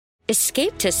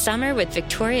Escape to summer with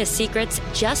Victoria's Secret's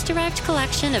just-arrived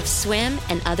collection of swim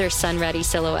and other sun-ready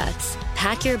silhouettes.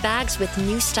 Pack your bags with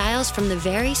new styles from the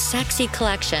Very Sexy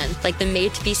collection, like the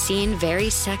made-to-be-seen Very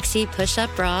Sexy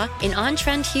push-up bra in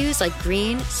on-trend hues like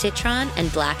green, citron,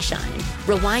 and black shine.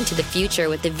 Rewind to the future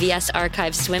with the VS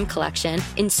Archive swim collection,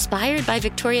 inspired by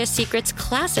Victoria's Secret's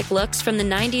classic looks from the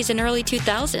 90s and early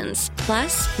 2000s.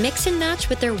 Plus, mix and match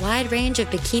with their wide range of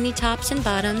bikini tops and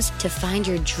bottoms to find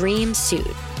your dream suit.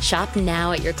 Shop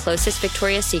now at your closest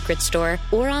Victoria's Secret store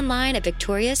or online at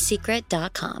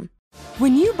victoriassecret.com.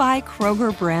 When you buy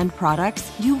Kroger brand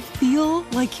products, you feel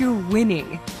like you're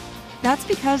winning. That's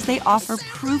because they offer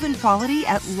proven quality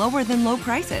at lower than low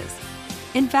prices.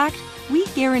 In fact, we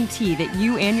guarantee that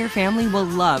you and your family will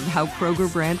love how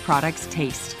Kroger brand products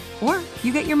taste, or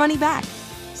you get your money back.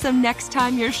 So next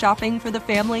time you're shopping for the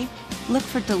family, look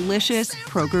for delicious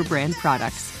Kroger brand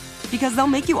products, because they'll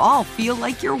make you all feel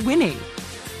like you're winning.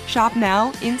 Shop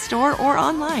now, in-store, or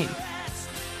online.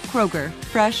 Kroger,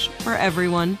 fresh for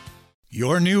everyone.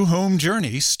 Your new home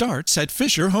journey starts at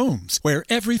Fisher Homes, where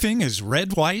everything is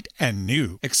red, white, and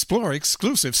new. Explore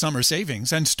exclusive summer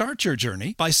savings and start your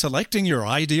journey by selecting your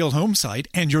ideal home site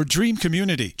and your dream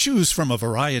community. Choose from a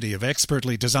variety of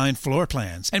expertly designed floor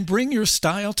plans and bring your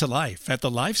style to life at the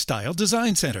Lifestyle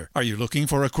Design Center. Are you looking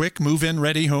for a quick move-in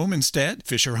ready home instead?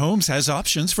 Fisher Homes has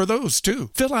options for those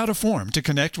too. Fill out a form to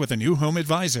connect with a new home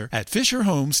advisor at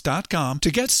fisherhomes.com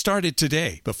to get started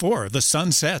today before the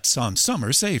sun sets on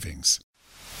summer savings.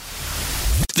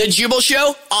 The Jubal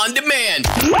Show on demand.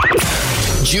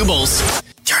 Jubal's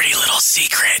dirty little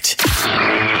secret.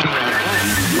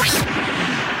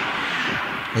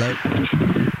 Hello.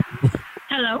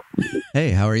 Hello.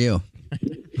 Hey, how are you?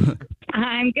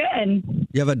 I'm good.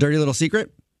 You have a dirty little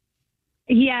secret?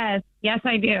 Yes,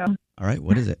 I do. All right,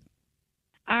 what is it?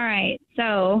 All right,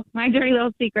 so my dirty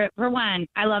little secret, for one,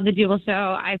 I love the Jubal Show.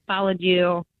 I followed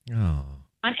you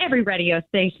on every radio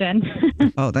station.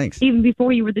 Oh, thanks. Even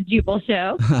before you were the Jubal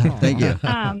Show. Thank you.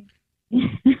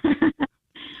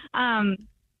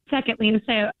 Secondly,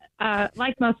 so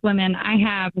like most women, I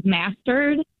have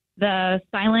mastered the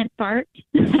silent fart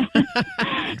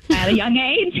at a young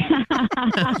age.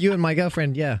 You and my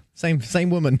girlfriend, yeah, same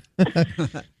woman.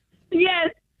 Yes,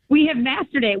 we have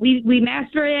mastered it. We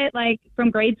master it like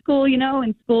from grade school. You know,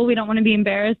 in school we don't want to be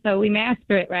embarrassed, so we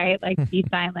master it, right? Like be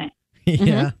silent.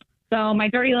 Yeah. So my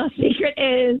dirty little secret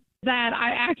is that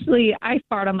I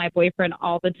fart on my boyfriend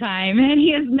all the time, and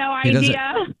he has no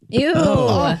idea. Ew.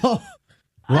 Oh.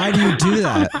 Why do you do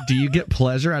that? Do you get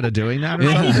pleasure out of doing that or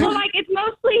something? Well, like it's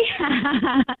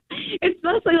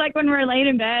mostly like when we're laid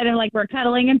in bed and like we're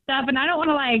cuddling and stuff, and I don't want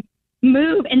to like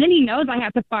move, and then he knows I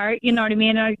have to fart. You know what I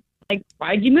mean? And like,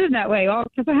 why'd you move that way? Well,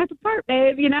 because I have to fart,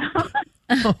 babe. You know.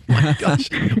 Oh my gosh!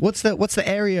 What's the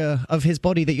area of his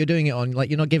body that you're doing it on? Like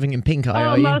you're not giving him pink eye,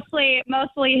 are you?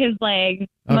 Mostly his leg.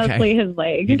 Okay. Mostly his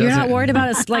leg. You're not worried about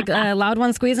a loud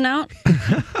one squeezing out?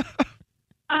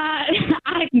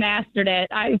 I've mastered it.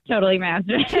 I've totally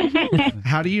mastered it.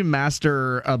 How do you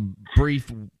master a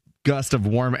brief gust of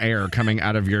warm air coming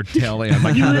out of your tail end?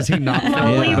 Like, how does he not feel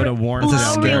a little bit of warmth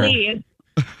down there?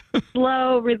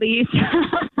 Slow release.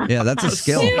 Yeah, that's a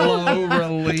skill. Slow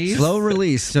release? Slow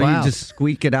release. So you just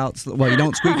squeak it out. Well, you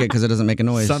don't squeak it because it doesn't make a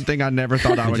noise. Something I never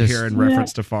thought I would hear in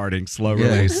reference to farting. Slow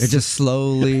release. It just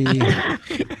slowly...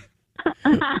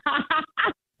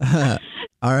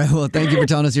 All right. Well, thank you for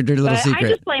telling us your dirty little secret. I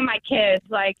just blame my kids.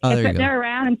 Like, if they're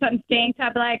around and something stinks,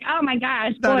 I'll be like, oh my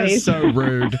gosh, boys. That is so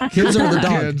rude. Kids are the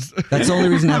dogs. That's the only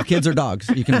reason to have kids or dogs.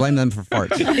 You can blame them for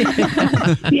farts.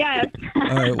 Yes.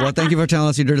 All right. Well, thank you for telling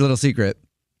us your dirty little secret.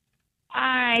 All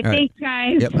right. Thanks,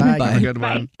 guys. Yep. Bye. Have a good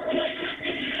one.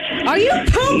 Are you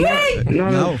pooping?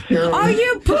 No. Are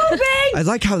you pooping? I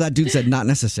like how that dude said not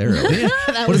necessarily.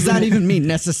 What does that even mean,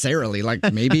 necessarily?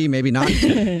 Like maybe, maybe not?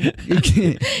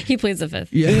 He pleads the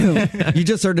fifth. Yeah. You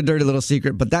just heard a dirty little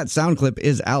secret, but that sound clip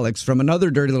is Alex from another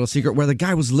dirty little secret where the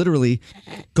guy was literally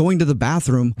going to the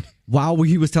bathroom while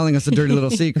he was telling us a dirty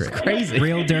little secret. It's crazy.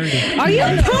 Real dirty. Are you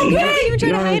pooping? You even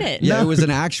trying to hide it. Yeah, it was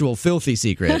an actual filthy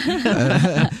secret.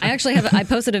 I actually I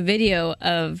posted a video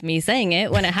of me saying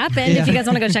it when it happened. If you guys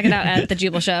want to go check it out at The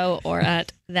Jubal Show or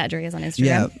at That Dre is on Instagram.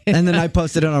 Yeah, and then I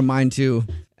posted it on mine too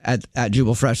at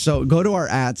Jubal Fresh. So go to our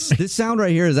 @. This sound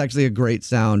right here is actually a great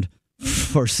sound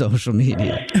for social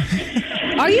media.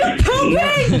 Are you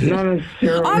pooping?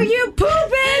 Are you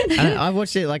pooping? I've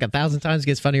watched it like 1,000 times. It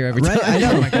gets funnier every time. I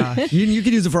know. Oh my gosh. You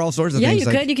could use it for all sorts of things.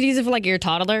 Yeah, you could use it for like your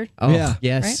toddler. Oh, yeah.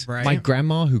 Yes. Right. My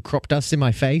grandma who crop dusts in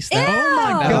my face. Ew. Oh my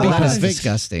Oh, God. that is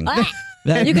disgusting.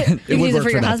 You could It would use it work for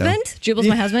your that, though. husband. Jubal's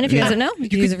my husband. If you guys don't know, you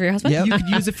can use it for your husband. Yep. You could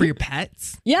use it for your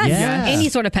pets. Yes. Yeah. Any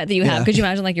sort of pet that you have. Yeah. Could you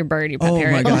imagine like your bird, your pet Oh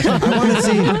parrot? my gosh!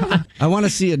 I want to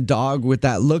see a dog with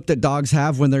that look that dogs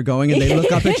have when they're going and they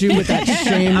look up at you with that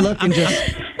shame look and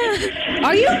just.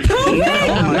 Are you pooping?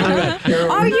 Oh my God.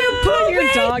 Are you pooping?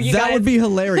 Your dog, you That guys. would be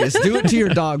hilarious. Do it to your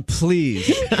dog, please.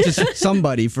 Just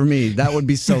somebody for me. That would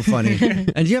be so funny.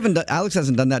 And you haven't. Alex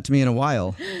hasn't done that to me in a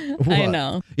while. I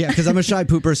know. Yeah, because I'm a shy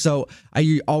pooper, so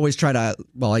I always try to.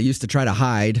 Well, I used to try to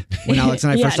hide when Alex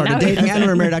and I Yeah, first started now- dating and we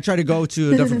were married. I tried to go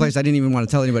to a different place. I didn't even want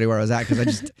to tell anybody where I was at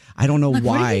because I don't know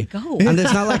why. Where do you go? And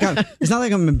it's not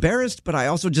like I'm embarrassed, but I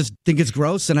also just think it's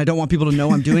gross, and I don't want people to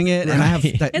know I'm doing it. And I have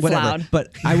that, It's whatever. loud. But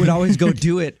I would always go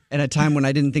do it at a time when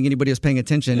I didn't think anybody was paying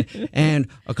attention, and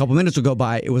a couple minutes would go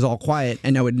by. It was all quiet,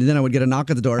 and then I would get a knock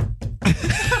at the door,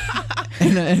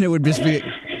 and it would just be.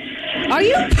 Are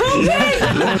you pooping?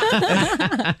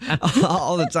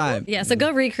 all the time. Yeah, so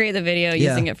go recreate the video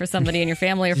using it for somebody in your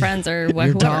family or friends or Your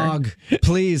whoever. dog,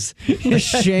 please. A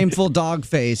shameful dog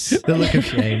face. The look of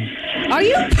shame. Are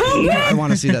you pooping? I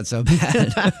want to see that so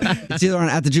bad. It's either on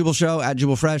at the Jubal Show, at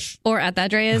Jubal Fresh. Or at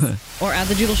that Dre's, or at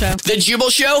the Jubal Show. The Jubal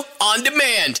Show on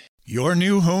demand. Your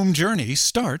new home journey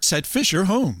starts at Fisher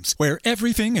Homes, where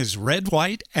everything is red,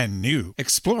 white, and new.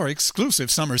 Explore exclusive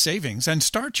summer savings and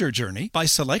start your journey by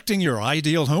selecting your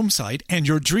ideal home site and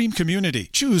your dream community.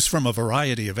 Choose from a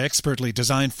variety of expertly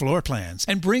designed floor plans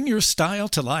and bring your style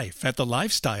to life at the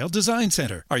Lifestyle Design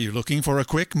Center. Are you looking for a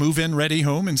quick move-in ready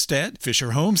home instead?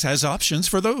 Fisher Homes has options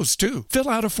for those too. Fill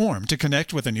out a form to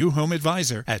connect with a new home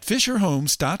advisor at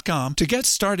fisherhomes.com to get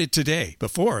started today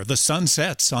before the sun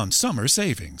sets on summer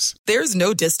savings. There's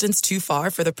no distance too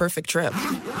far for the perfect trip.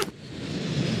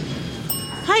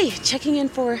 Hi, checking in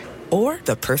for... Or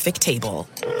the perfect table.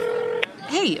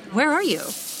 Hey, where are you?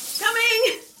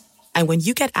 Coming! And when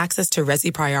you get access to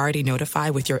Resi Priority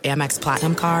Notify with your Amex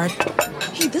Platinum card...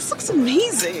 Hey, this looks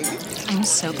amazing. I'm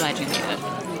so glad you made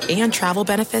it. And travel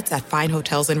benefits at fine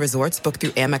hotels and resorts booked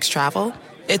through Amex Travel,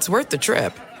 it's worth the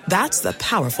trip. That's the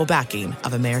powerful backing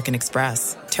of American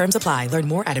Express. Terms apply. Learn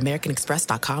more at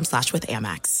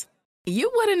americanexpress.com/withAmex.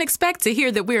 You wouldn't expect to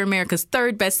hear that we're America's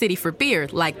third best city for beer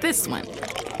like this one.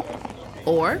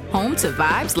 Or home to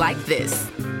vibes like this.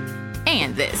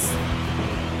 And this.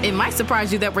 It might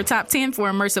surprise you that we're top 10 for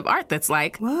immersive art that's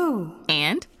like, whoa.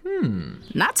 And,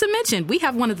 not to mention, we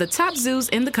have one of the top zoos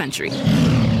in the country.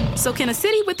 So can a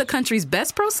city with the country's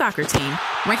best pro soccer team,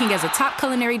 ranking as a top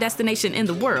culinary destination in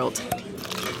the world,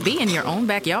 be in your own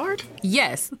backyard?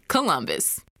 Yes,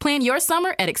 Columbus. Plan your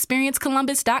summer at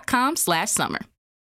experiencecolumbus.com/summer.